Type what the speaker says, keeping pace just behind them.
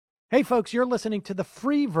Hey, folks, you're listening to the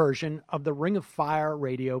free version of the Ring of Fire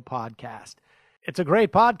radio podcast. It's a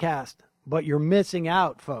great podcast, but you're missing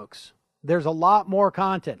out, folks. There's a lot more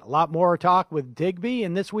content, a lot more talk with Digby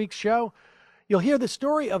in this week's show. You'll hear the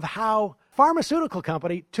story of how a pharmaceutical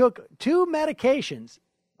company took two medications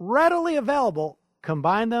readily available,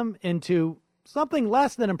 combined them into something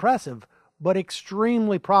less than impressive, but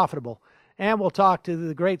extremely profitable. And we'll talk to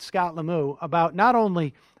the great Scott Lemieux about not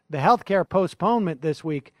only the healthcare postponement this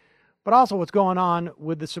week, but also what's going on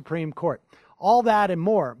with the Supreme Court. All that and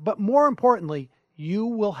more. But more importantly, you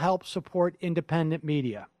will help support independent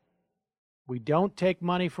media. We don't take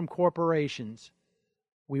money from corporations.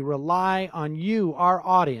 We rely on you, our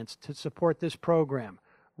audience, to support this program.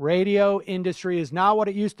 Radio industry is not what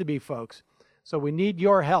it used to be, folks. So we need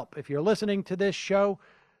your help. If you're listening to this show,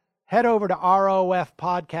 head over to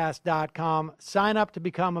rofpodcast.com, sign up to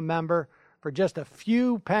become a member. For just a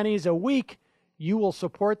few pennies a week, you will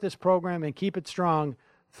support this program and keep it strong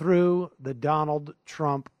through the Donald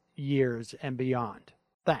Trump years and beyond.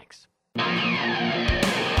 Thanks.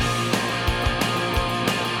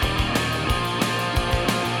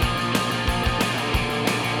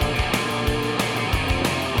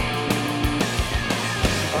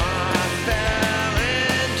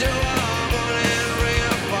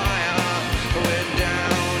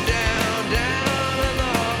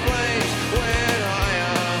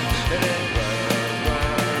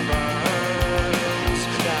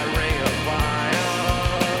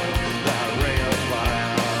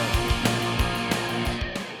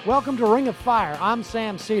 Welcome to Ring of Fire. I'm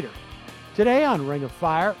Sam Cedar. Today on Ring of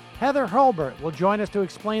Fire, Heather Hurlburt will join us to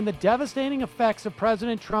explain the devastating effects of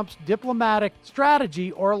President Trump's diplomatic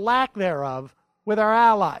strategy, or lack thereof, with our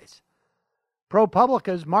allies.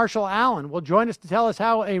 ProPublica's Marshall Allen will join us to tell us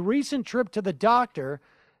how a recent trip to the doctor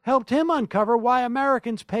helped him uncover why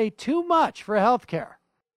Americans pay too much for health care.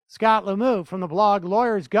 Scott Lemieux from the blog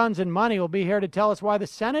Lawyers, Guns, and Money will be here to tell us why the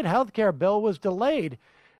Senate health care bill was delayed,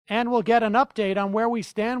 and we'll get an update on where we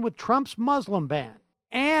stand with Trump's Muslim ban.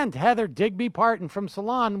 And Heather Digby Parton from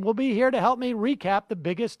Salon will be here to help me recap the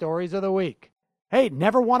biggest stories of the week. Hey,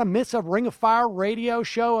 never want to miss a Ring of Fire radio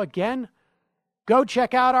show again? Go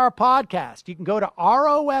check out our podcast. You can go to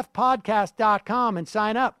rofpodcast.com and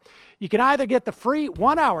sign up. You can either get the free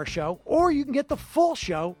 1-hour show, or you can get the full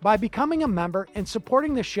show by becoming a member and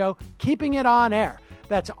supporting the show, keeping it on air.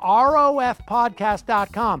 That's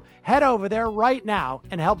rofpodcast.com. Head over there right now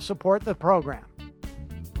and help support the program.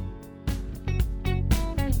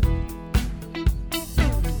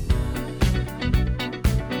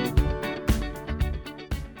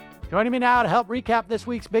 Joining me now to help recap this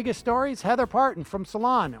week's biggest stories, Heather Parton from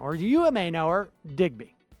Salon, or you may know her,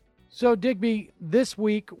 Digby. So, Digby, this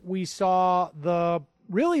week we saw the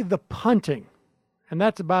punting. And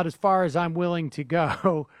that's about as far as I'm willing to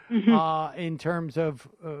go in terms of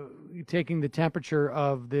taking the temperature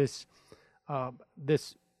of this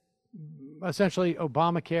essentially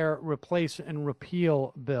Obamacare replace and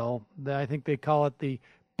repeal bill. I think they call it the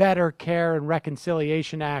Better Care and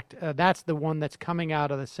Reconciliation Act. That's the one that's coming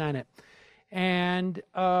out of the Senate. And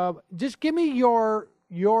just give me your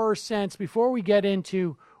sense before we get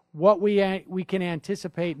into what we can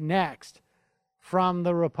anticipate next from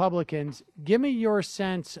the Republicans. Give me your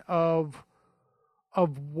sense of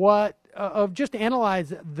just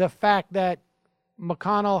analyze the fact that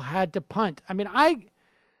McConnell had to punt. I mean, I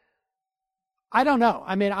don't know.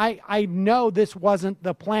 I mean, I know this wasn't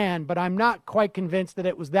the plan, but I'm not quite convinced that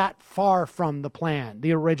it was that far from the plan,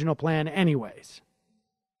 the original plan anyways.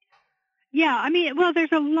 Yeah, I mean, well,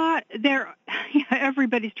 there's a lot there.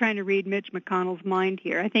 Everybody's trying to read Mitch McConnell's mind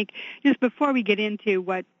here. I think just before we get into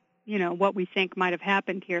what we think might have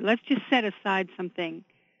happened here, let's just set aside something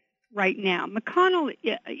right now. McConnell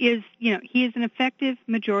is, he is an effective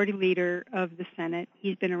majority leader of the Senate.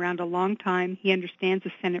 He's been around a long time. He understands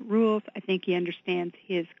the Senate rules. I think he understands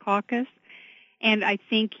his caucus. And I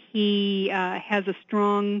think he has a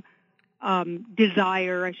strong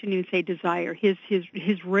desire, I shouldn't even say desire, his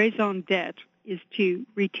raison d'etre is to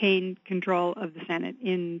retain control of the Senate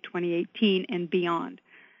in 2018 and beyond.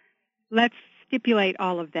 Let's stipulate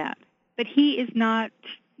all of that. But he is not,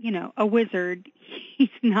 a wizard. He's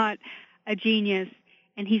not a genius,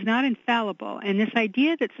 and he's not infallible. And this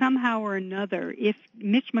idea that somehow or another, if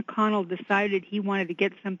Mitch McConnell decided he wanted to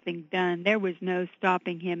get something done, there was no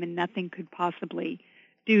stopping him, and nothing could possibly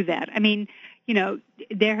do that. I mean,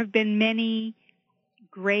 there have been many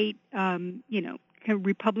great,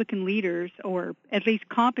 Republican leaders, or at least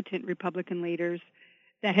competent Republican leaders,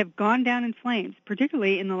 that have gone down in flames,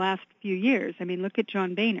 particularly in the last few years. I mean, look at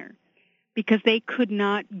John Boehner, because they could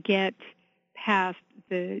not get past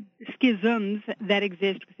the schisms that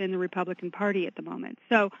exist within the Republican Party at the moment.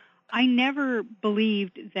 So I never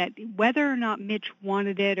believed that whether or not Mitch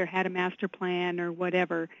wanted it or had a master plan or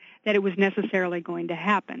whatever, that it was necessarily going to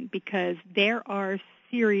happen, because there are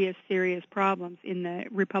serious, serious problems in the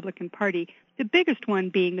Republican Party, the biggest one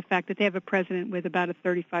being the fact that they have a president with about a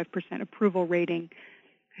 35% approval rating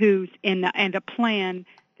who's and a plan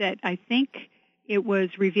that I think it was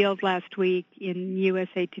revealed last week in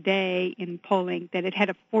USA Today in polling that it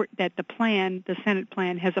had that the Senate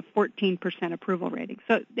plan has a 14% approval rating,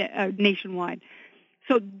 so nationwide.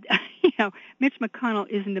 So, Mitch McConnell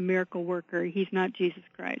isn't a miracle worker. He's not Jesus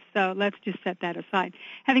Christ. So let's just set that aside.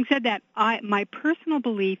 Having said that, my personal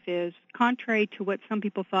belief is, contrary to what some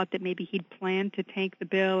people thought, that maybe he'd planned to tank the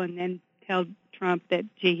bill and then tell Trump that,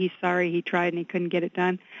 gee, he's sorry, he tried and he couldn't get it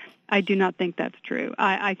done. I do not think that's true.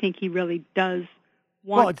 I think he really does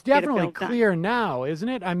want Well, it's definitely clear now, isn't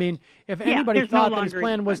it? I mean, if anybody thought that his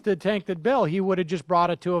plan was to tank the bill, he would have just brought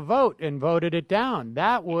it to a vote and voted it down.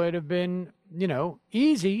 That would have been,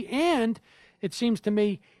 easy. And it seems to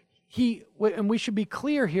me and we should be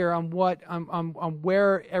clear here on on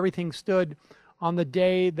where everything stood on the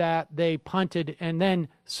day that they punted and then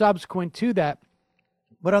subsequent to that.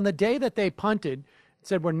 But on the day that they punted,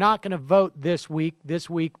 said we're not going to vote this week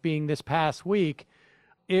being this past week,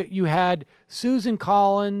 you had Susan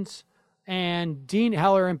Collins and Dean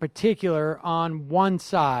Heller in particular on one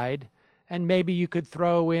side, and maybe you could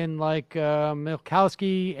throw in like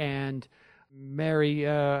Milkowski and Mary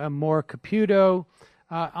Moore Caputo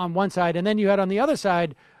on one side, and then you had on the other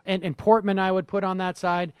side, and Portman I would put on that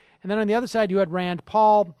side, and then on the other side you had Rand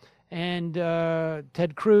Paul and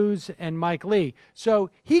Ted Cruz and Mike Lee. So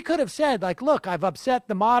he could have said, like, look, I've upset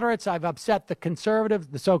the moderates, I've upset the conservatives,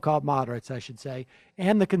 the so-called moderates, I should say,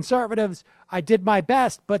 and the conservatives. I did my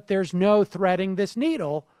best, but there's no threading this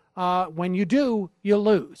needle. When you do, you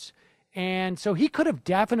lose. And so he could have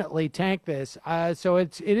definitely tanked this. So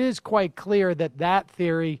it is quite clear that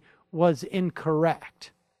theory was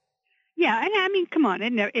incorrect. Yeah, and I mean, come on,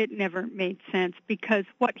 it never made sense, because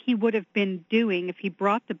what he would have been doing if he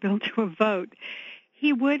brought the bill to a vote,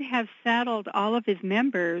 he would have saddled all of his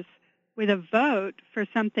members with a vote for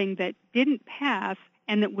something that didn't pass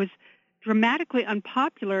and that was dramatically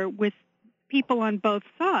unpopular with people on both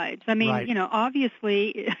sides. I mean, right.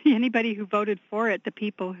 Obviously, anybody who voted for it, the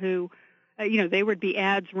people who, there would be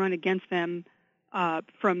ads run against them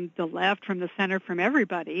from the left, from the center, from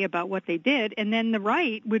everybody about what they did. And then the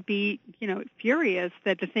right would be, furious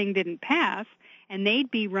that the thing didn't pass, and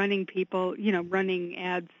they'd be running people, running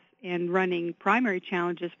ads and running primary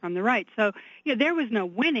challenges from the right. So, there was no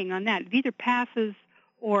winning on that. It either passes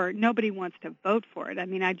or nobody wants to vote for it. I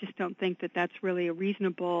mean, I just don't think that that's really a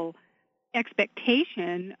reasonable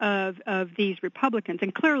expectation of these Republicans.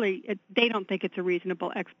 And clearly they don't think it's a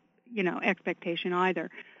reasonable expectation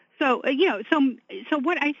either. So, so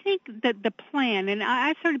what I think that the plan, and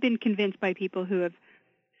I've sort of been convinced by people who have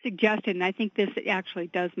suggested, and I think this actually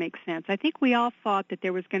does make sense. I think we all thought that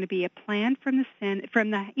there was going to be a plan from the Senate,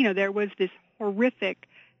 there was this horrific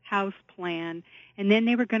House plan, and then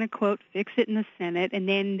they were going to, quote, fix it in the Senate, and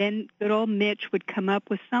then good old Mitch would come up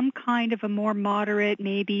with some kind of a more moderate,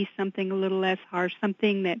 maybe something a little less harsh,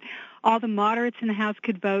 something that all the moderates in the House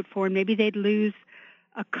could vote for, and maybe they'd lose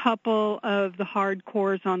a couple of the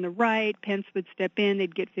hardcores on the right. Pence would step in,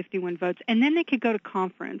 they'd get 51 votes, and then they could go to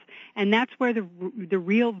conference, and that's where the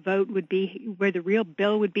real vote would be, where the real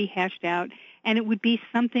bill would be hashed out, and it would be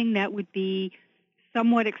something that would be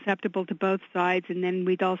somewhat acceptable to both sides, and then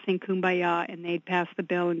we'd all sing Kumbaya, and they'd pass the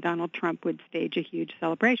bill, and Donald Trump would stage a huge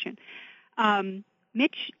celebration.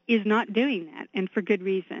 Mitch is not doing that, and for good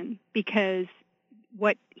reason, because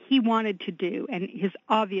what he wanted to do, and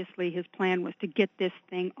obviously his plan was to get this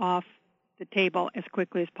thing off the table as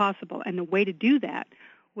quickly as possible, and the way to do that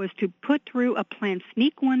was to put through a plan,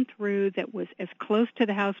 sneak one through that was as close to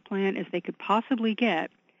the House plan as they could possibly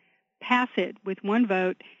get, pass it with one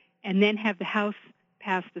vote, and then have the House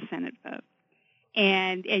pass the Senate vote.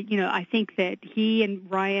 And I think that he and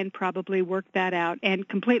Ryan probably worked that out and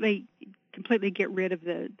completely get rid of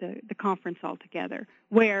the conference altogether,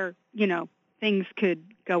 where, things could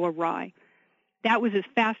go awry. That was as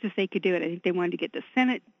fast as they could do it. I think they wanted to get the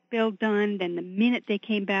Senate bill done. Then the minute they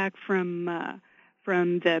came back from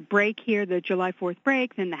the break here, the July 4th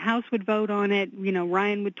break, then the House would vote on it.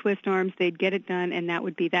 Ryan would twist arms. They'd get it done, and that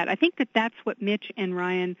would be that. I think that that's what Mitch and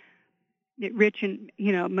Ryan, Rich and,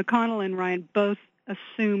 McConnell and Ryan both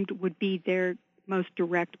assumed would be their most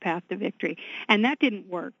direct path to victory. And that didn't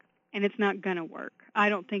work, and it's not going to work. I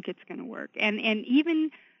don't think it's going to work. And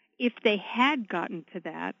even if they had gotten to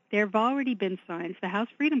that, there have already been signs. The House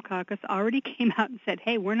Freedom Caucus already came out and said,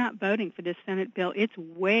 hey, we're not voting for this Senate bill. It's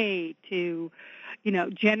way too,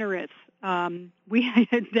 generous.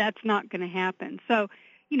 That's not going to happen. So,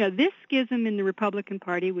 this schism in the Republican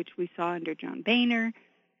Party, which we saw under John Boehner,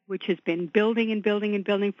 which has been building and building and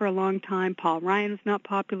building for a long time. Paul Ryan was not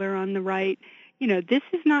popular on the right. This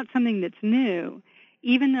is not something that's new,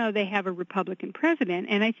 even though they have a Republican president.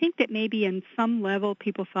 And I think that maybe in some level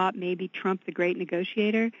people thought maybe Trump, the great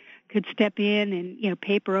negotiator, could step in and,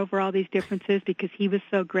 paper over all these differences because he was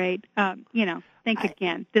so great. Think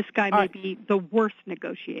again. This guy may be the worst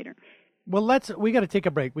negotiator. Well, we got to take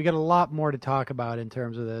a break. We got a lot more to talk about in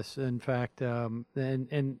terms of this. In fact,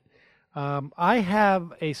 I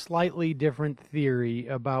have a slightly different theory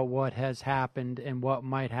about what has happened and what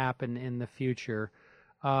might happen in the future.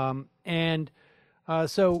 So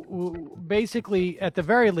basically, at the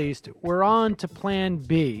very least, we're on to Plan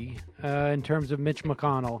B in terms of Mitch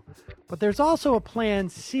McConnell. But there's also a Plan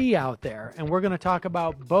C out there, and we're going to talk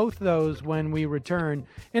about both those when we return,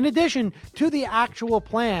 in addition to the actual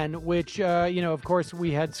plan, which, of course,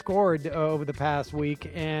 we had scored over the past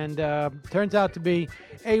week, and turns out to be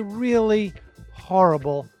a really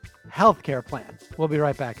horrible healthcare plan. We'll be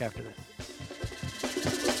right back after this.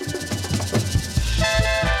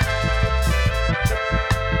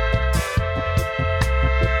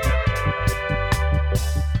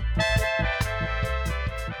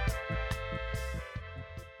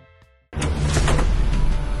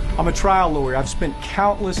 I'm a trial lawyer. I've spent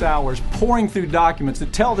countless hours poring through documents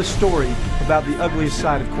that tell the story about the ugliest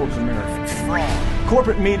side of corporate America. Fraud.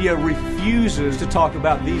 Corporate media refuses to talk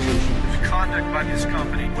about these issues. The conduct by this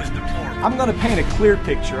company was deplorable. I'm going to paint a clear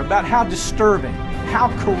picture about how disturbing,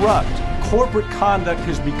 how corrupt corporate conduct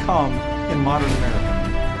has become in modern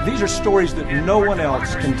America. These are stories that no one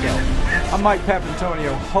else can tell. I'm Mike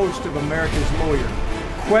Papantonio, host of America's Lawyer.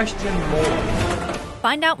 Question more.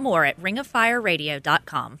 Find out more at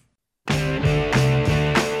ringofireradio.com.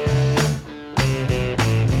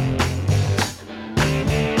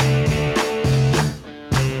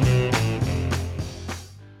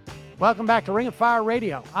 Welcome back to Ring of Fire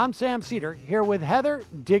Radio. I'm Sam Cedar, here with Heather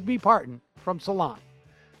Digby Parton from Salon.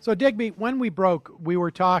 So, Digby, when we broke, we were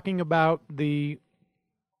talking about the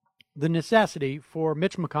necessity for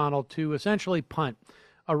Mitch McConnell to essentially punt.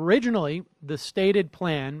 Originally, the stated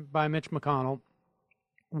plan by Mitch McConnell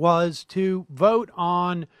was to vote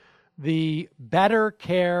on the Better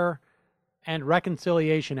Care and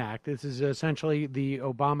Reconciliation Act. This is essentially the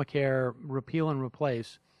Obamacare repeal and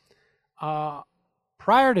replace.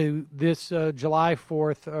 Prior to this July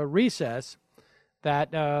 4th recess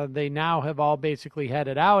that they now have all basically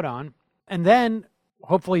headed out on, and then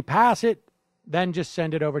hopefully pass it, then just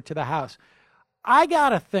send it over to the House. I got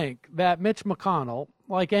to think that Mitch McConnell,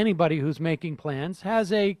 like anybody who's making plans,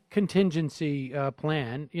 has a contingency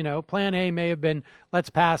plan. Plan A may have been, let's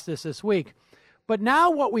pass this week. But now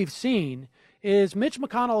what we've seen is Mitch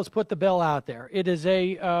McConnell has put the bill out there. It is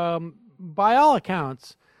by all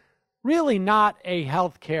accounts, really not a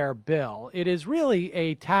health care bill. It is really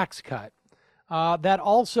a tax cut that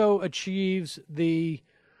also achieves the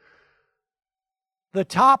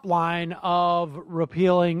top line of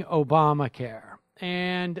repealing Obamacare.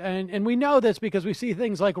 And we know this because we see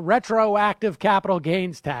things like retroactive capital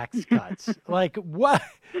gains tax cuts. Like, what?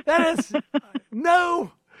 That is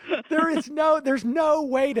there's no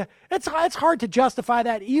way to, it's hard to justify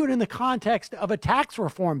that even in the context of a tax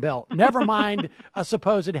reform bill, never mind a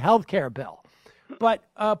supposed health care bill. But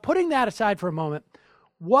putting that aside for a moment,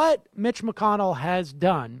 what Mitch McConnell has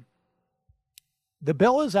done, the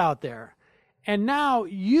bill is out there, and now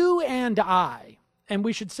you and I, and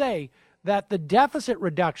we should say that the deficit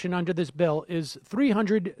reduction under this bill is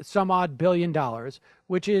 $300 some odd billion,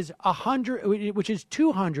 which is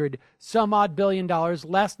 200 some odd billion dollars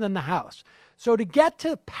less than the House. So to get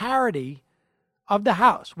to parity of the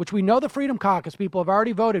House, which we know the Freedom Caucus people have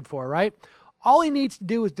already voted for, right? All he needs to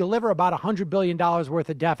do is deliver about $100 billion worth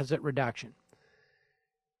of deficit reduction.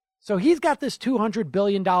 So he's got this $200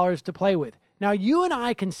 billion to play with. Now, you and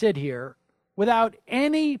I can sit here without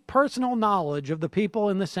any personal knowledge of the people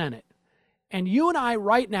in the Senate. And you and I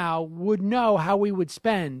right now would know how we would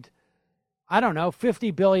spend, I don't know,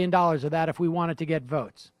 $50 billion of that if we wanted to get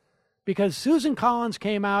votes. Because Susan Collins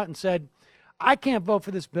came out and said, I can't vote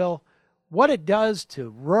for this bill. What it does to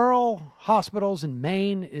rural hospitals in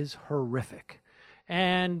Maine is horrific.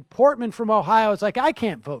 And Portman from Ohio is like, I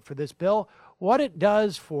can't vote for this bill. What it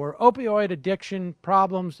does for opioid addiction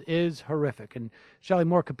problems is horrific. And Shelley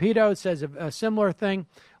Moore Capito says a similar thing.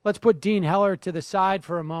 Let's put Dean Heller to the side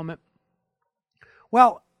for a moment.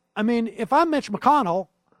 Well, I mean, if I'm Mitch McConnell,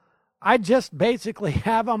 I just basically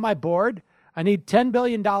have on my board, I need $10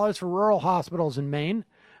 billion for rural hospitals in Maine.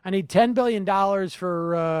 I need $10 billion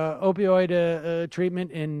for opioid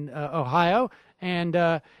treatment in Ohio,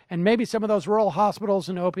 and maybe some of those rural hospitals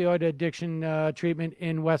and opioid addiction treatment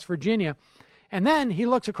in West Virginia. And then he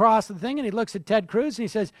looks across the thing and he looks at Ted Cruz and he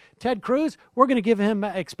says, Ted Cruz, we're going to give him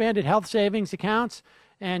expanded health savings accounts,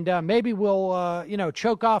 and maybe we'll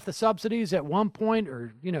choke off the subsidies at one point,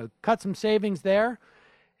 or cut some savings there.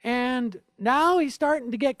 And now he's starting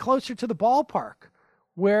to get closer to the ballpark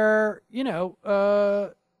where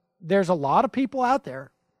there's a lot of people out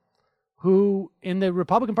there who, in the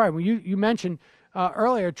Republican Party, you mentioned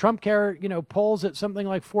earlier, Trump Care, polls at something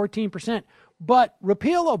like 14%, but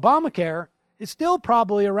repeal Obamacare is still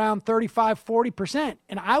probably around 35, 40%.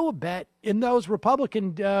 And I will bet in those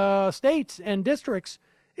Republican states and districts,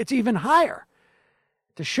 it's even higher.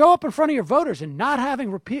 To show up in front of your voters and not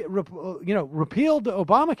having repealed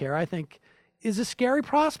Obamacare, I think, is a scary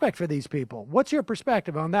prospect for these people. What's your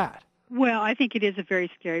perspective on that? Well, I think it is a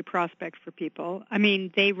very scary prospect for people. I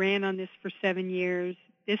mean, they ran on this for 7 years.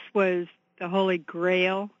 This was the holy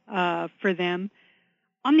grail for them.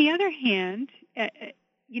 On the other hand,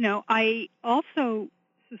 I also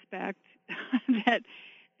suspect that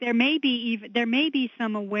there may be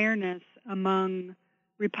some awareness among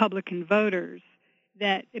Republican voters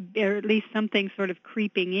that, or at least something sort of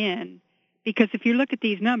creeping in, because if you look at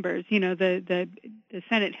these numbers, the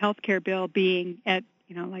Senate health care bill being at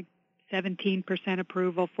like 17%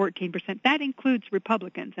 approval, 14%, that includes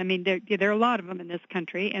Republicans. I mean, there are a lot of them in this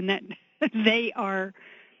country, and that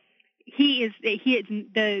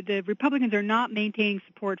the Republicans are not maintaining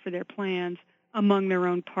support for their plans among their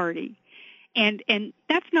own party. And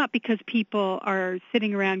that's not because people are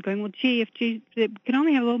sitting around going, well, if we could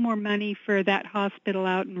only have a little more money for that hospital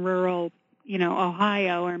out in rural,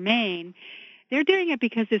 Ohio or Maine. They're doing it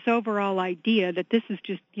because this overall idea that this is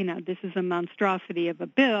just, this is a monstrosity of a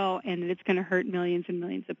bill and that it's going to hurt millions and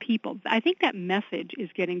millions of people. I think that message is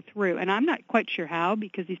getting through, and I'm not quite sure how,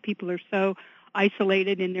 because these people are so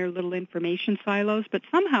isolated in their little information silos, but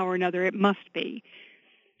somehow or another it must be.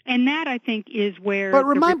 And that, I think, is where...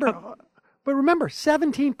 But remember,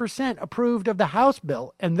 17% approved of the House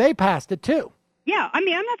bill, and they passed it too. Yeah, I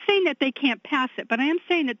mean, I'm not saying that they can't pass it, but I am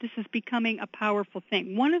saying that this is becoming a powerful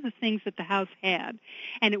thing. One of the things that the House had,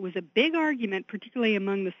 and it was a big argument, particularly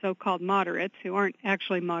among the so-called moderates, who aren't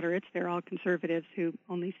actually moderates, they're all conservatives who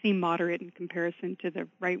only seem moderate in comparison to the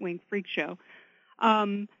right-wing freak show.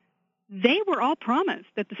 They were all promised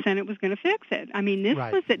that the Senate was going to fix it. I mean,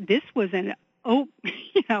 this was an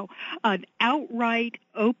outright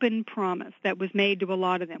open promise that was made to a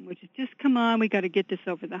lot of them, which is just, come on, we got to get this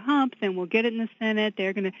over the hump, then we'll get it in the Senate.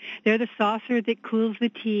 They're the saucer that cools the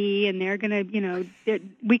tea, and they're going to,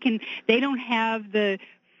 they don't have the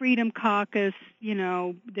Freedom Caucus,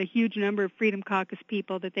 the huge number of Freedom Caucus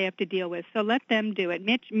people that they have to deal with. So let them do it.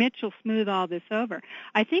 Mitch will smooth all this over.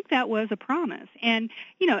 I think that was a promise. And,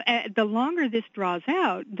 the longer this draws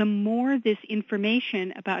out, the more this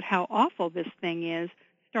information about how awful this thing is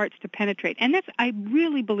starts to penetrate. And I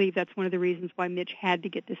really believe that's one of the reasons why Mitch had to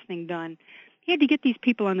get this thing done. He had to get these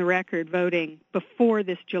people on the record voting before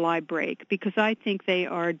this July break, because I think they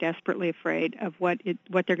are desperately afraid of what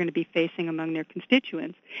they're going to be facing among their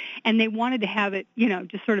constituents. And they wanted to have it,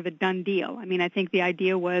 just sort of a done deal. I mean, I think the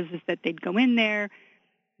idea is that they'd go in there,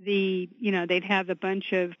 they'd have a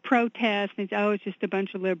bunch of protests, and it's just a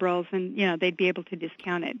bunch of liberals, and, they'd be able to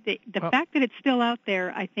discount it. The fact that it's still out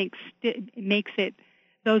there, I think, makes it,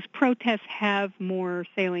 those protests have more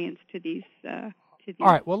salience to these All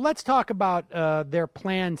right, well, let's talk about their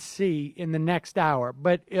Plan C in the next hour.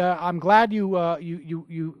 But I'm glad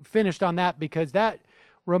you finished on that, because that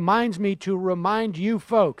reminds me to remind you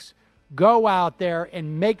folks, go out there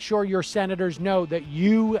and make sure your senators know that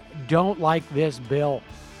you don't like this bill,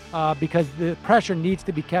 because the pressure needs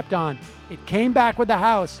to be kept on. It came back with the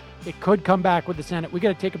House. It could come back with the Senate. We got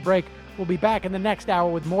to take a break. We'll be back in the next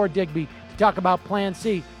hour with more Digby to talk about Plan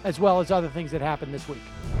C, as well as other things that happened this week.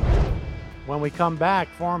 When we come back,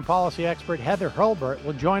 foreign policy expert Heather Hurlburt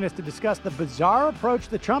will join us to discuss the bizarre approach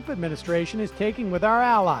the Trump administration is taking with our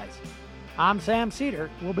allies. I'm Sam Cedar.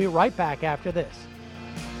 We'll be right back after this.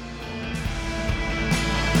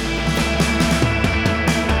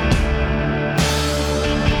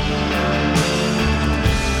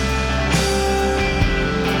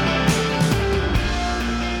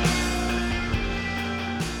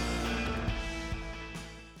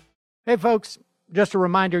 Hey, folks. Just a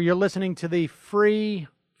reminder, you're listening to the free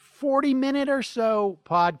 40-minute or so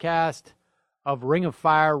podcast of Ring of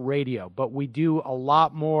Fire Radio, but we do a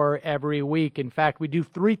lot more every week. In fact, we do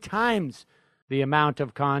 3 times the amount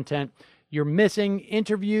of content. You're missing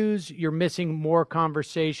interviews. You're missing more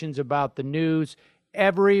conversations about the news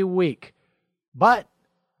every week. But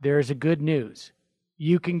there's a good news.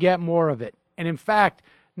 You can get more of it. And in fact,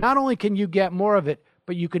 not only can you get more of it,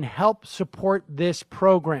 but you can help support this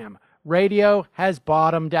program. Radio has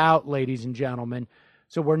bottomed out, ladies and gentlemen.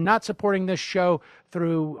 So we're not supporting this show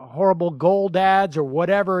through horrible gold ads or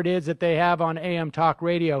whatever it is that they have on AM Talk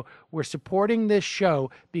Radio. We're supporting this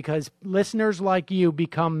show because listeners like you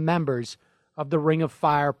become members of the Ring of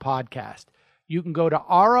Fire podcast. You can go to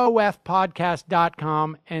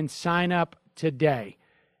rofpodcast.com and sign up today.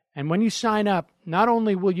 And when you sign up, not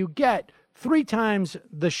only will you get 3 times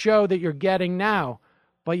the show that you're getting now,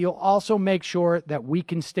 but you'll also make sure that we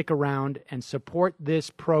can stick around and support this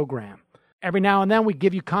program. Every now and then we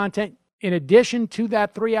give you content in addition to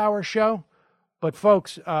that 3-hour show. But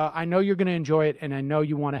folks, I know you're going to enjoy it, and I know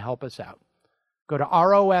you want to help us out. Go to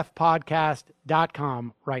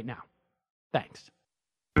rofpodcast.com right now. Thanks.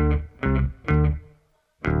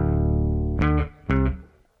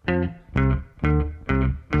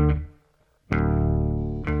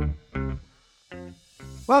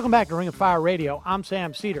 Welcome back to Ring of Fire Radio. I'm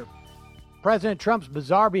Sam Cedar. President Trump's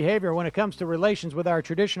bizarre behavior when it comes to relations with our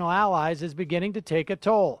traditional allies is beginning to take a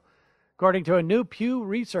toll. According to a new Pew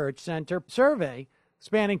Research Center survey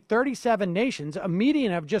spanning 37 nations, a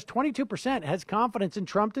median of just 22% has confidence in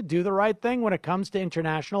Trump to do the right thing when it comes to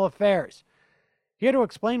international affairs. Here to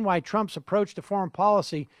explain why Trump's approach to foreign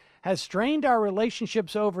policy has strained our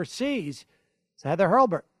relationships overseas is Heather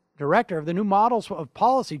Hurlburt, director of the New Models of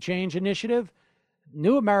Policy Change Initiative,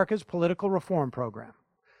 New America's Political Reform Program.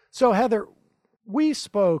 So, Heather, we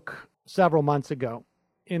spoke several months ago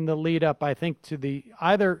in the lead up, I think, to the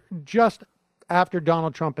either just after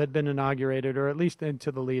Donald Trump had been inaugurated or at least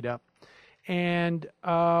into the lead up. And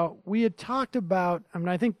we had talked about,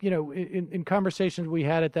 I think, in conversations we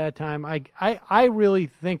had at that time, I really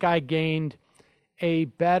think I gained a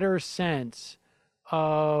better sense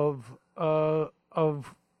of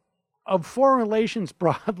foreign relations,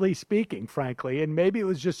 broadly speaking, frankly, and maybe it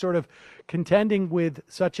was just sort of contending with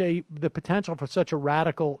the potential for such a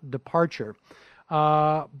radical departure.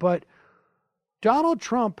 But Donald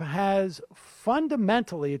Trump has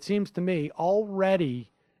fundamentally, it seems to me, already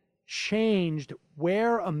changed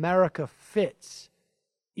where America fits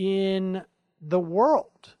in the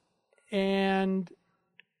world. And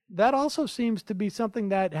that also seems to be something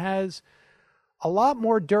that has a lot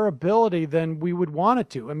more durability than we would want it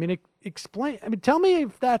to. Tell me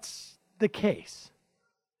if that's the case.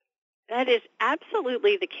 That is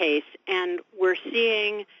absolutely the case, and we're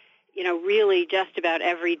seeing, really just about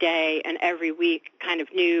every day and every week kind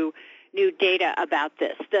of new data about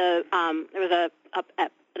this. There was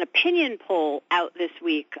an opinion poll out this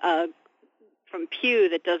week from Pew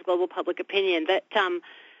that does global public opinion that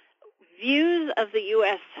views of the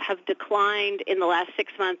U.S. have declined in the last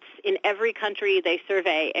 6 months in every country they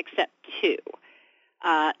survey except 2.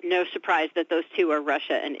 No surprise that those 2 are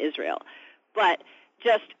Russia and Israel. But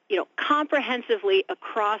just, comprehensively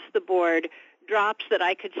across the board, drops that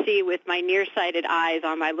I could see with my nearsighted eyes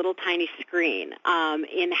on my little tiny screen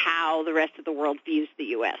in how the rest of the world views the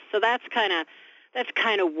U.S. So that's kind of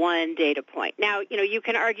one data point. Now, you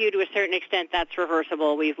can argue to a certain extent that's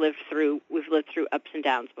reversible. We've lived through ups and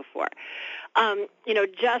downs before.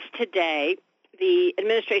 Just today, the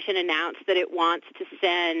administration announced that it wants to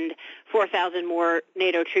send 4,000 more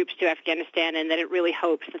NATO troops to Afghanistan, and that it really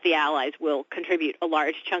hopes that the allies will contribute a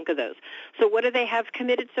large chunk of those. So what do they have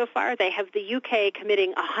committed so far? They have the UK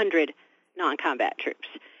committing 100 non-combat troops.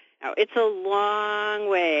 Now, it's a long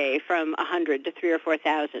way from 100 to 3,000 or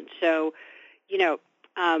 4,000. So,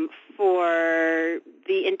 for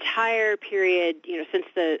the entire period, since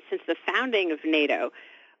the founding of NATO,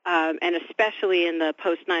 and especially in the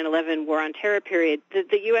post-9/11 War on Terror period,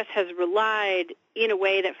 the U.S. has relied in a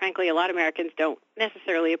way that, frankly, a lot of Americans don't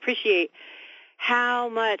necessarily appreciate how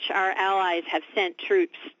much our allies have sent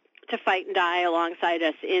troops to fight and die alongside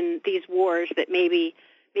us in these wars that maybe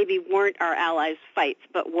weren't our allies' fights,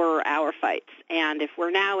 but were our fights. And if we're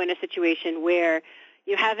now in a situation where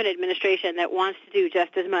you have an administration that wants to do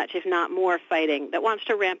just as much, if not more, fighting, that wants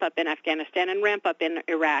to ramp up in Afghanistan and ramp up in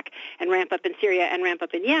Iraq and ramp up in Syria and ramp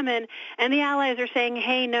up in Yemen, and the allies are saying,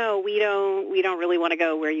 hey, no, we don't really want to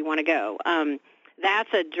go where you want to go.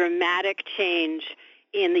 That's a dramatic change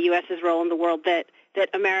in the U.S.'s role in the world that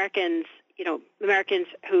Americans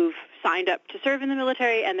who've signed up to serve in the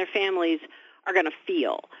military and their families are going to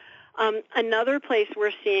feel. Another place we're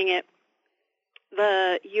seeing it,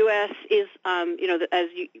 the U.S. is, as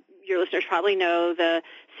your listeners probably know, the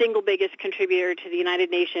single biggest contributor to the United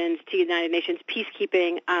Nations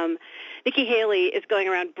peacekeeping. Nikki Haley is going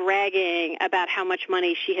around bragging about how much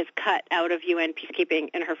money she has cut out of UN peacekeeping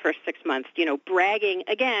in her first 6 months, bragging,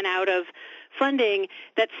 again, out of funding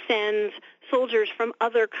that sends soldiers from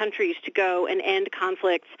other countries to go and end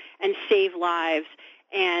conflicts and save lives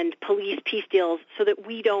and police peace deals so that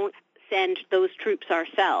we don't send those troops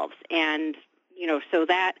ourselves. And, so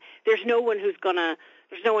that there's no one who's going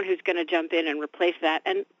to jump in and replace that.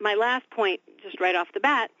 And my last point, just right off the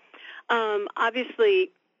bat,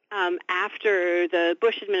 obviously, after the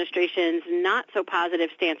Bush administration's not so positive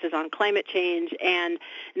stances on climate change and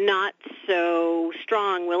not so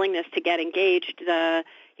strong willingness to get engaged, it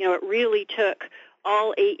really took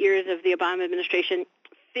all 8 years of the Obama administration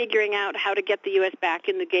figuring out how to get the U.S. back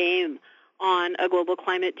in the game on a global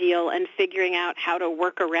climate deal and figuring out how to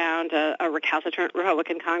work around a recalcitrant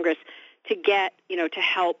Republican Congress to get, to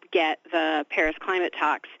help get the Paris climate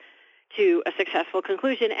talks to a successful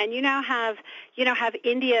conclusion. And you now have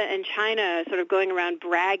India and China sort of going around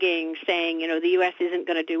bragging, saying, the U.S. isn't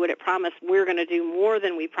going to do what it promised. We're going to do more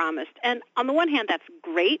than we promised. And on the one hand, that's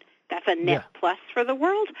great. That's a net plus for the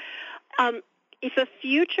world. If a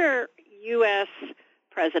future U.S.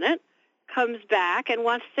 president comes back and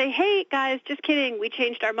wants to say, hey, guys, just kidding, we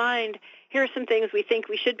changed our mind. Here are some things we think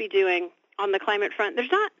we should be doing on the climate front. There's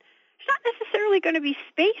not necessarily going to be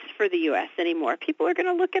space for the U.S. anymore. People are going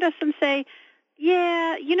to look at us and say,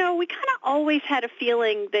 yeah, we kind of always had a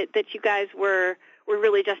feeling that you guys were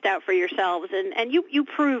really just out for yourselves, and you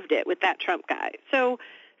proved it with that Trump guy. So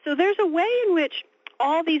there's a way in which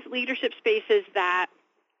all these leadership spaces that,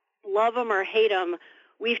 love them or hate them,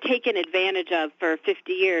 we've taken advantage of for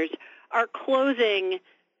 50 years are closing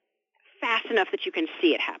fast enough that you can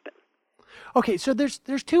see it happen. Okay, so there's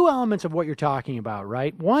two elements of what you're talking about,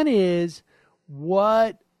 right? One is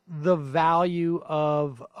what the value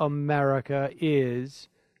of America is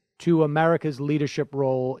to America's leadership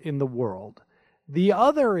role in the world. The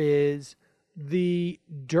other is the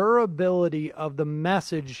durability of the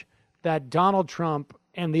message that Donald Trump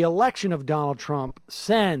and the election of Donald Trump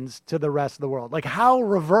sends to the rest of the world. Like, how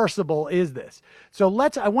reversible is this? So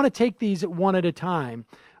I want to take these one at a time.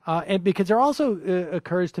 And because there also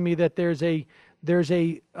occurs to me that there's a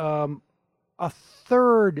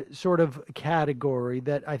third sort of category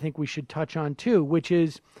that I think we should touch on too, which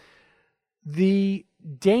is the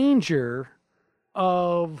danger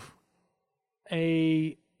of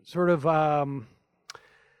a sort of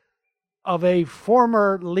a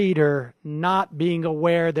former leader not being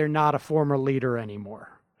aware they're not a former leader anymore.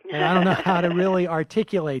 And I don't know how to really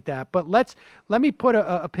articulate that, but let me put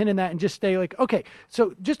a pin in that and just stay like, okay,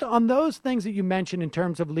 so just on those things that you mentioned in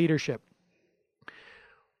terms of leadership,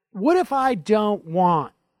 what if I don't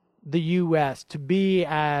want the U.S. to be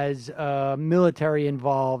as militarily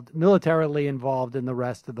involved in the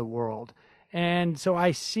rest of the world? And so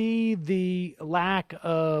I see the lack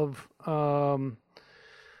of,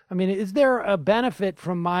 is there a benefit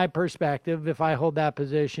from my perspective, if I hold that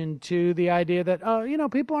position, to the idea that,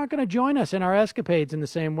 people aren't going to join us in our escapades in the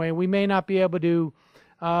same way. We may not be able to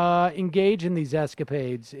engage in these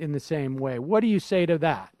escapades in the same way. What do you say to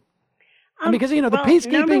that? Because, the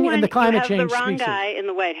peacekeeping and the climate change. You have the wrong guy in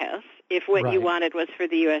the White House if what you wanted was for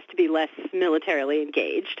the U.S. to be less militarily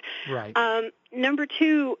engaged. Right. Number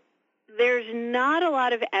two, there's not a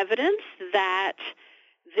lot of evidence that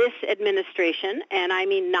this administration, and I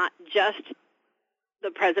mean not just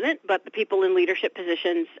the president, but the people in leadership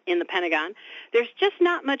positions in the Pentagon, there's just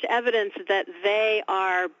not much evidence that they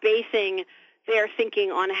are basing their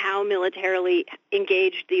thinking on how militarily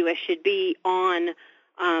engaged the U.S. should be on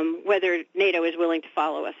whether NATO is willing to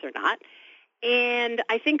follow us or not. And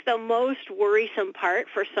I think the most worrisome part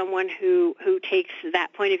for someone who takes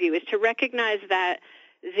that point of view is to recognize that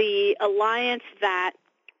the alliance that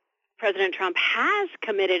President Trump has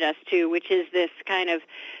committed us to, which is this kind of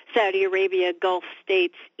Saudi Arabia, Gulf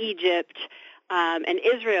states, Egypt, and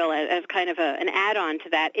Israel as kind of an add-on to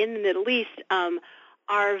that in the Middle East,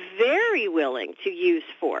 are very willing to use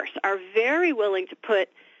force, are very willing to put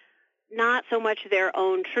not so much their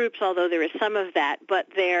own troops, although there is some of that, but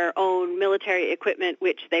their own military equipment,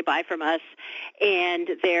 which they buy from us, and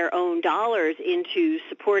their own dollars into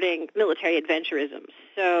supporting military adventurism.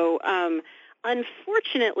 So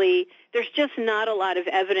unfortunately, there's just not a lot of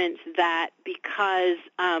evidence that because,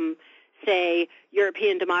 say,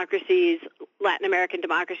 European democracies, Latin American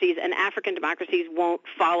democracies, and African democracies won't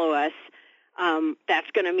follow us,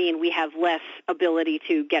 that's going to mean we have less ability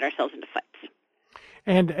to get ourselves into fights.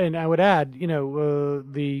 And I would add, the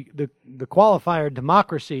qualifier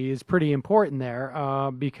democracy is pretty important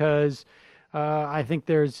there because I think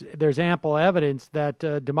there's ample evidence that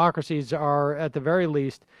democracies are, at the very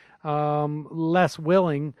least, less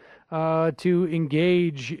willing to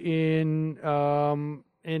engage in more.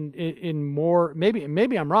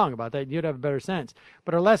 Maybe I'm wrong about that. You'd have a better sense,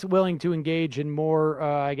 but are less willing to engage in more,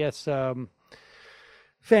 I guess,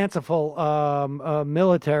 fanciful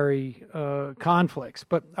military conflicts.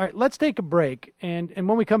 But all right, let's take a break, and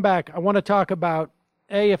when we come back, I want to talk about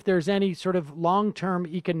if there's any sort of long-term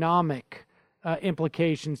economic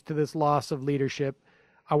implications to this loss of leadership.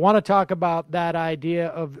 I want to talk about that idea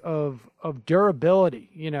of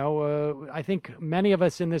durability. I think many of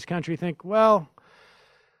us in this country think, well,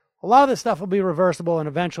 a lot of this stuff will be reversible and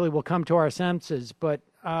eventually we'll come to our senses. But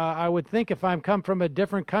I would think if I'm come from a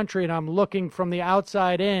different country and I'm looking from the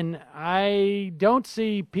outside in, I don't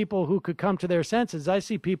see people who could come to their senses. I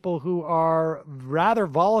see people who are rather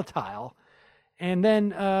volatile. And then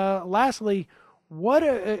lastly, what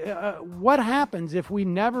happens if we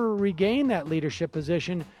never regain that leadership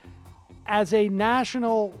position as a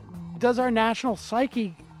national? Does our national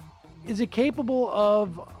psyche, is it capable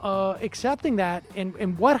of accepting that?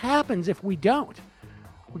 And what happens if we don't?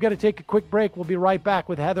 We've got to take a quick break. We'll be right back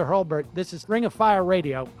with Heather Hurlburt. This is Ring of Fire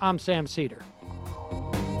Radio. I'm Sam Seder.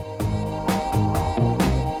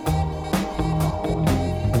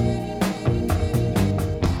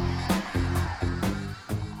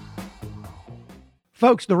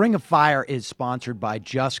 Folks, the Ring of Fire is sponsored by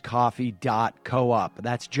JustCoffee.coop.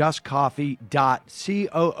 That's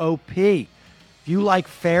JustCoffee.coop. If you like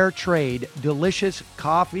fair trade, delicious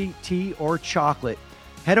coffee, tea, or chocolate,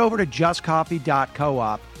 head over to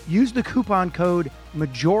JustCoffee.coop. Use the coupon code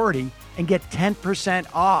MAJORITY and get 10%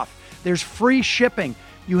 off. There's free shipping.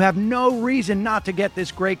 You have no reason not to get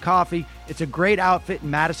this great coffee. It's a great outfit in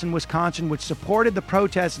Madison, Wisconsin, which supported the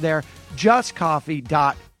protests there.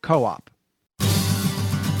 JustCoffee.coop.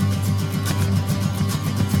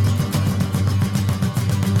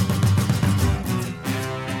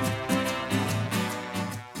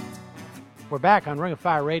 We're back on Ring of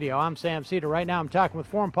Fire Radio. I'm Sam Seder. Right now I'm talking with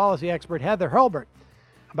foreign policy expert Heather Hurlburt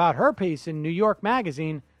about her piece in New York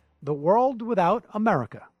Magazine, The World Without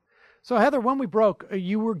America. So, Heather, when we broke,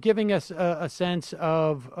 you were giving us a sense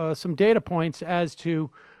of some data points as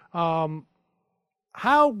to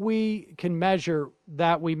how we can measure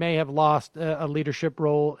that we may have lost a leadership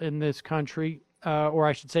role in this country, or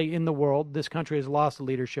I should say in the world. This country has lost a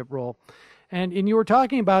leadership role. And you were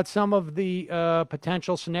talking about some of the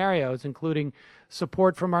potential scenarios, including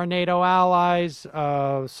support from our NATO allies,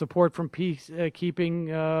 support from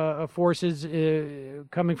peacekeeping forces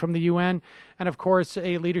coming from the UN, and, of course,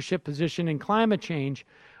 a leadership position in climate change.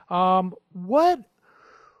 What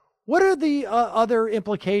are the other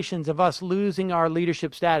implications of us losing our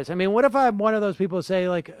leadership status? I mean, what if I'm one of those people who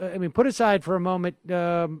say, put aside for a moment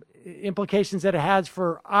implications that it has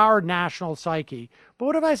for our national psyche. But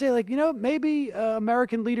what if I say, maybe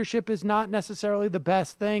American leadership is not necessarily the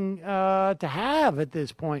best thing to have at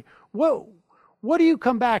this point? What do you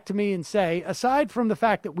come back to me and say, aside from the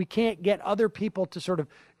fact that we can't get other people to sort of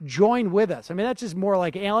join with us? I mean, that's just more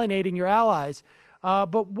like alienating your allies.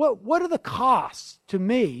 But what are the costs to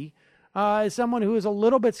me, as someone who is a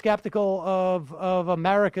little bit skeptical of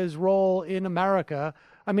America's role in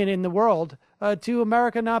the world, to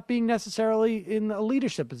America not being necessarily in a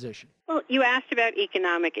leadership position? Well, you asked about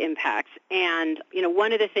economic impacts, and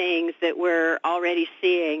one of the things that we're already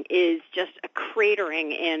seeing is just a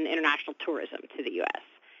cratering in international tourism to the U.S.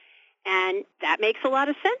 And that makes a lot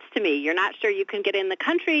of sense to me. You're not sure you can get in the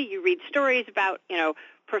country. You read stories about,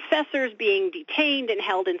 professors being detained and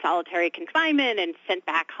held in solitary confinement and sent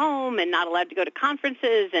back home and not allowed to go to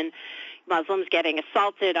conferences, and Muslims getting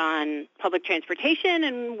assaulted on public transportation.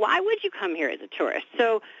 And why would you come here as a tourist?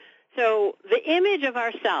 So the image of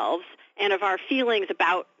ourselves and of our feelings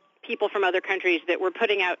about people from other countries that we're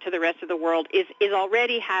putting out to the rest of the world is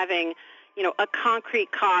already having, a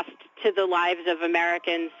concrete cost to the lives of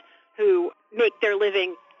Americans who make their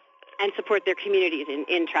living and support their communities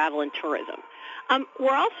in travel and tourism.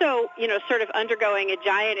 We're also, sort of undergoing a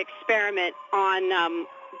giant experiment on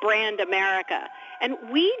brand America. And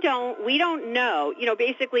we don't know,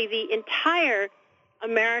 basically the entire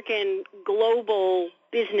American global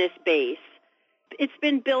business base, it's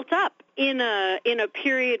been built up in a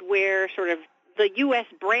period where sort of the U.S.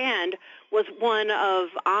 brand was one of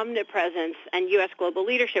omnipresence and U.S. global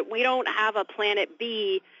leadership. We don't have a planet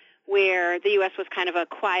B where the U.S. was kind of a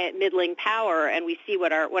quiet, middling power, and we see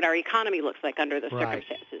what our economy looks like under the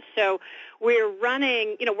circumstances. So we're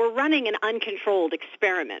running an uncontrolled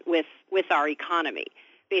experiment with our economy,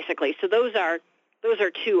 basically. So those are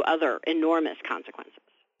two other enormous consequences.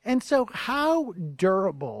 And so how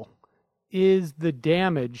durable is the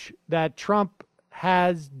damage that Trump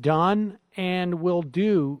has done and will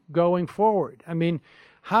do going forward? I mean,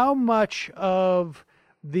 how much of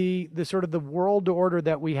the sort of the world order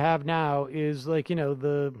that we have now is like,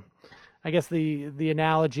 I guess the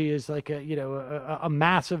analogy is like a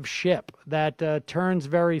massive ship that turns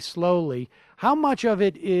very slowly. How much of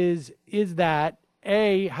it is that,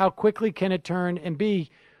 A, how quickly can it turn, and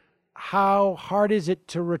B, how hard is it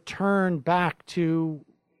to return back to,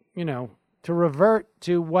 to revert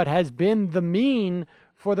to what has been the mean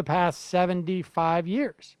for the past 75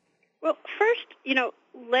 years? Well, first,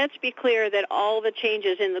 let's be clear that all the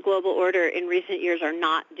changes in the global order in recent years are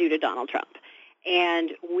not due to Donald Trump.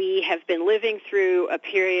 And we have been living through a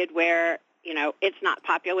period where, it's not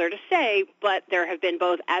popular to say, but there have been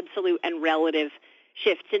both absolute and relative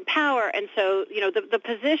shifts in power. And so, the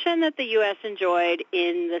position that the U.S. enjoyed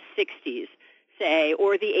in the 60s, say,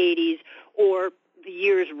 or the 80s, or the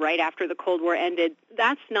years right after the Cold War ended,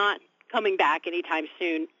 that's not coming back anytime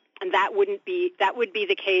soon. And that would be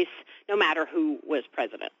the case no matter who was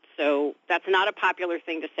president. So that's not a popular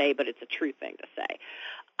thing to say, but it's a true thing to say.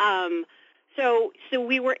 So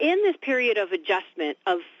we were in this period of adjustment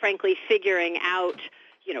of, frankly, figuring out,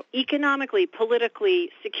 economically, politically,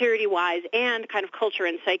 security-wise, and kind of culture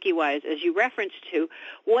and psyche-wise, as you referenced to,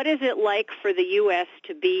 what is it like for the U.S.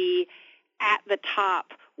 to be at the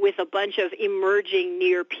top with a bunch of emerging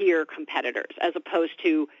near-peer competitors, as opposed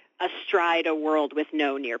to astride a world with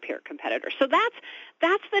no near-peer competitors. So that's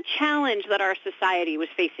the challenge that our society was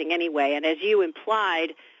facing anyway. And as you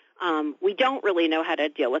implied, we don't really know how to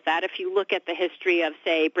deal with that. If you look at the history of,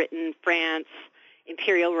 say, Britain, France,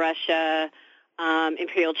 Imperial Russia,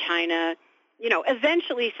 Imperial China,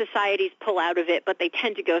 eventually societies pull out of it, but they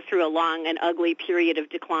tend to go through a long and ugly period of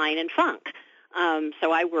decline and funk.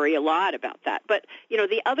 So I worry a lot about that. But,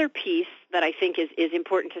 the other piece that I think is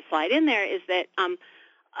important to slide in there is that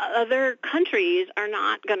other countries are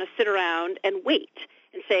not going to sit around and wait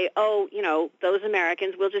and say, those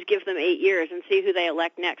Americans, we'll just give them 8 years and see who they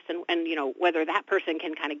elect next and whether that person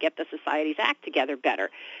can kind of get the society's act together better.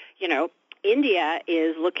 India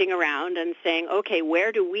is looking around and saying, okay,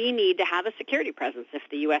 where do we need to have a security presence if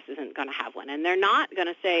the U.S. isn't going to have one? And they're not going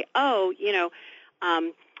to say,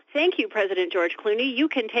 thank you, President George Clooney, you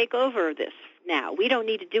can take over this now. We don't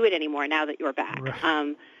need to do it anymore now that you're back.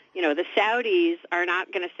 Right. The Saudis are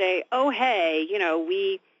not going to say, oh, hey,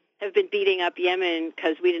 we have been beating up Yemen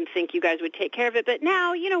because we didn't think you guys would take care of it. But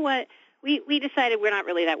now, you know what, we decided we're not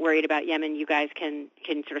really that worried about Yemen. You guys can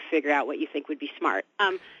sort of figure out what you think would be smart.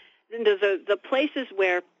 The places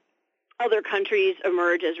where other countries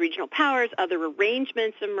emerge as regional powers, other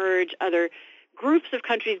arrangements emerge, other groups of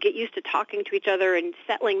countries get used to talking to each other and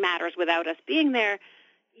settling matters without us being there,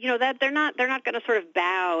 that they're not going to sort of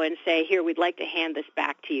bow and say, here, we'd like to hand this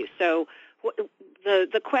back to you. So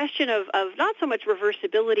the question of not so much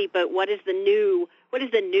reversibility, but what is the new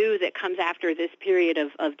that comes after this period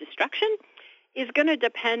of destruction is going to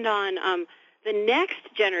depend on the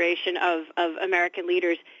next generation of American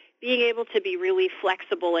leaders being able to be really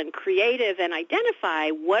flexible and creative and identify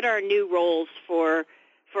what are new roles for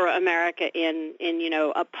America in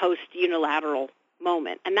a post-unilateral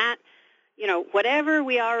moment. And that, whatever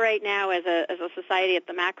we are right now as a society at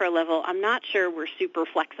the macro level, I'm not sure we're super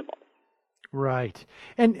flexible. Right.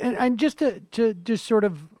 And just to just sort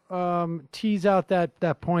of tease out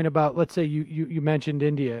that point about, let's say you mentioned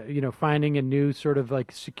India, finding a new sort of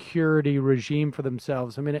like security regime for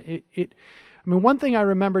themselves. I mean, one thing I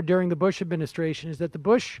remember during the Bush administration is that the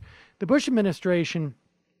Bush administration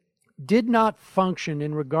did not function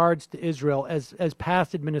in regards to Israel as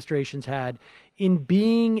past administrations had in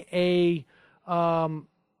being a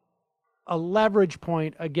leverage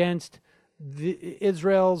point against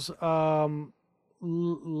Israel's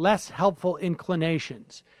less helpful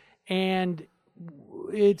inclinations. And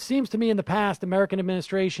it seems to me in the past, American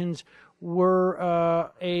administrations were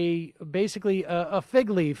basically a fig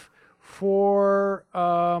leaf for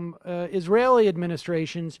Israeli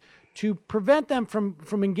administrations to prevent them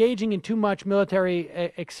from engaging in too much military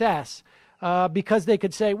excess, because they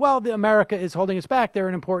could say, well, America is holding us back. They're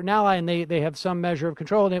an important ally, and they have some measure of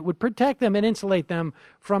control, and it would protect them and insulate them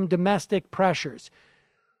from domestic pressures.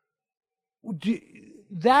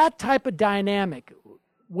 That type of dynamic,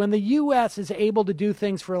 when the U.S. is able to do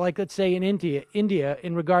things for, like, let's say in India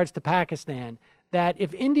in regards to Pakistan, that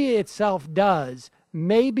if India itself does,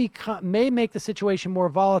 may make the situation more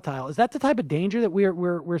volatile. Is that the type of danger that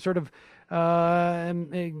we're sort of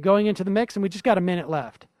going into the mix? And we just got a minute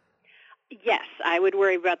left. Yes, I would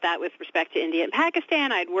worry about that with respect to India and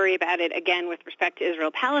Pakistan. I'd worry about it again with respect to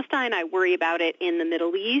Israel-Palestine. I worry about it in the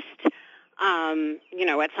Middle East.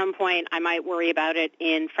 At some point I might worry about it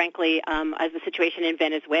frankly, as the situation in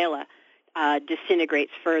Venezuela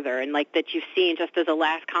disintegrates further. And like that you've seen, just as a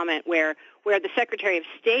last comment, where the Secretary of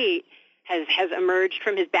State has emerged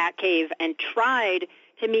from his Batcave and tried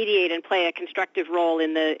to mediate and play a constructive role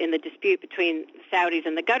in the dispute between the Saudis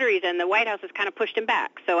and the Qataris, and the White House has kind of pushed him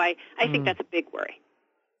back. So I think that's a big worry.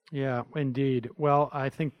 Yeah, indeed. Well, I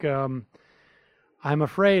think I'm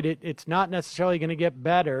afraid it's not necessarily going to get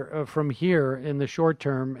better from here in the short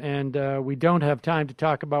term, and we don't have time to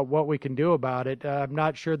talk about what we can do about it. I'm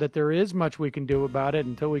not sure that there is much we can do about it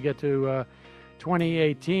until we get to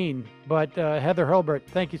 2018. But Heather Hurlburt,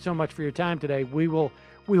 thank you so much for your time today. We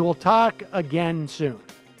will talk again soon.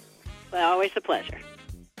 Well, always a pleasure.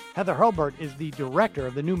 Heather Hurlburt is the director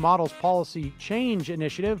of the New Models Policy Change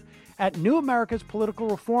Initiative at New America's Political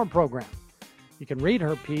Reform Program. You can read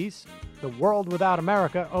her piece, The World Without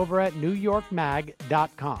America, over at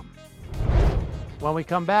newyorkmag.com. When we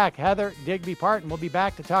come back, Heather Digby Parton will be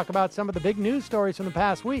back to talk about some of the big news stories from the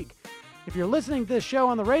past week. If you're listening to this show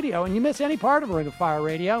on the radio and you miss any part of Ring of Fire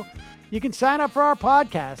Radio, you can sign up for our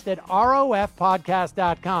podcast at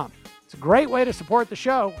rofpodcast.com. It's a great way to support the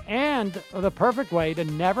show and the perfect way to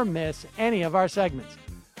never miss any of our segments.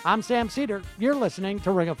 I'm Sam Cedar. You're listening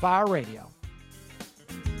to Ring of Fire Radio.